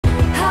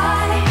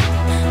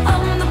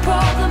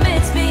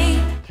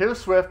Taylor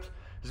Swift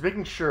is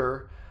making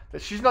sure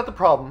that she's not the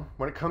problem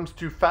when it comes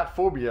to fat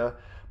phobia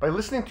by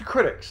listening to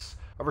critics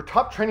of her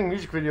top trending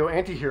music video,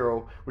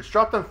 Antihero, which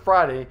dropped on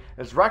Friday and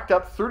has racked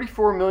up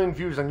 34 million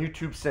views on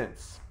YouTube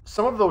since.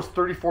 Some of those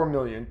 34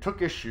 million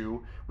took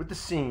issue with the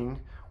scene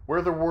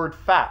where the word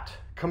fat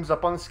comes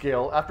up on the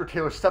scale after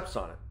Taylor steps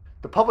on it.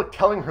 The public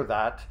telling her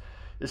that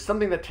is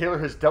something that Taylor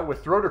has dealt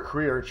with throughout her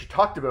career, and she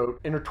talked about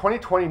in her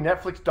 2020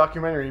 Netflix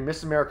documentary,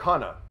 Miss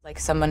Americana. Like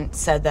someone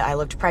said that I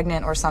looked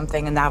pregnant or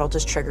something, and that'll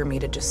just trigger me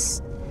to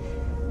just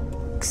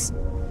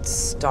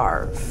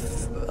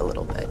starve a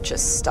little bit,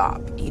 just stop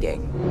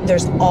eating.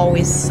 There's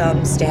always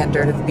some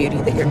standard of beauty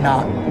that you're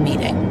not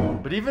meeting.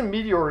 But even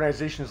media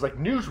organizations like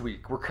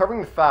Newsweek were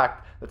covering the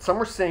fact that some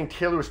were saying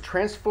Taylor was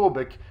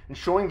transphobic in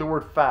showing the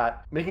word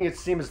fat, making it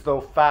seem as though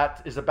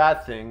fat is a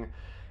bad thing,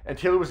 and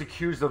Taylor was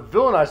accused of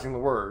villainizing the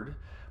word.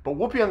 But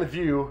Whoopi on The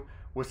View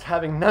was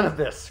having none of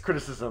this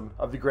criticism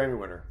of the Grammy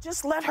winner.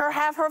 Just let her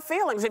have her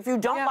feelings. If you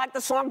don't like the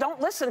song,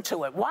 don't listen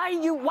to it. Why are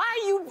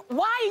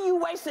you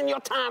wasting your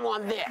time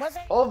on this?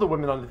 All of the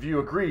women on The View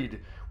agreed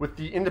with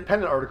the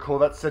Independent article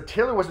that said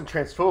Taylor wasn't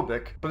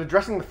transphobic, but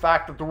addressing the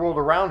fact that the world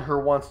around her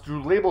wants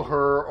to label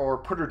her or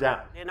put her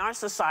down. In our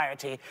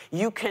society,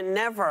 you can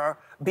never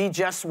be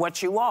just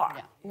what you are.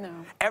 Yeah.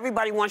 No.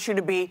 Everybody wants you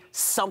to be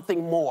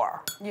something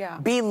more. Yeah.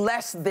 Be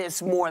less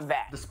this, more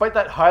that. Despite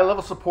that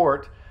high-level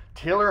support,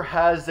 Taylor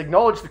has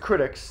acknowledged the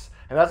critics,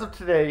 and as of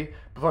today,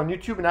 both on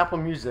YouTube and Apple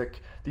Music,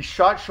 the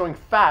shot showing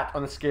fat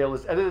on the scale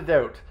is edited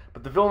out,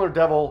 but the villain or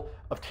devil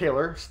of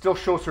Taylor still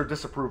shows her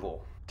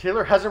disapproval.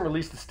 Taylor hasn't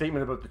released a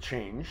statement about the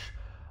change.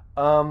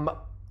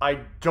 I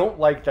don't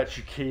like that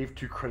she caved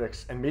to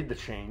critics and made the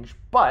change,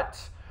 but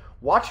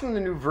watching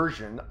the new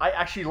version, I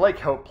actually like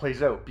how it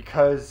plays out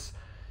because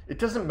it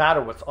doesn't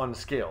matter what's on the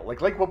scale.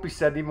 Like what we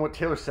said, even what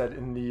Taylor said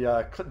in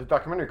the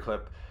documentary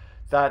clip,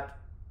 that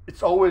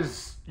it's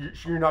always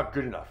you're not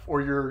good enough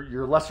or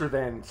you're lesser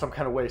than in some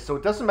kind of way. So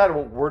it doesn't matter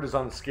what word is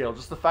on the scale.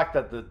 Just the fact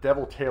that the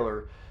devil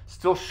Taylor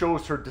still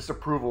shows her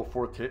disapproval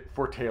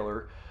for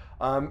Taylor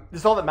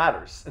is all that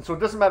matters. And so it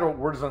doesn't matter what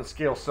word is on the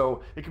scale.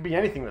 So it could be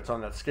anything that's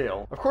on that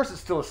scale. Of course, it's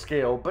still a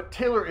scale, but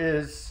Taylor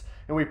is,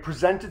 and we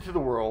present it to the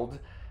world,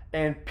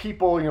 and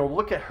people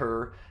look at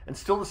her and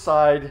still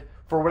decide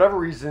for whatever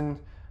reason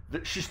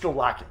that she's still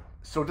lacking.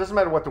 So it doesn't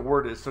matter what the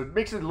word is. So it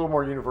makes it a little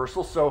more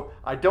universal. So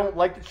I don't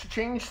like that she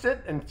changed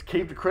it and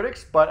caved to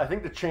critics, but I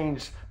think the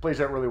change plays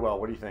out really well.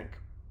 What do you think?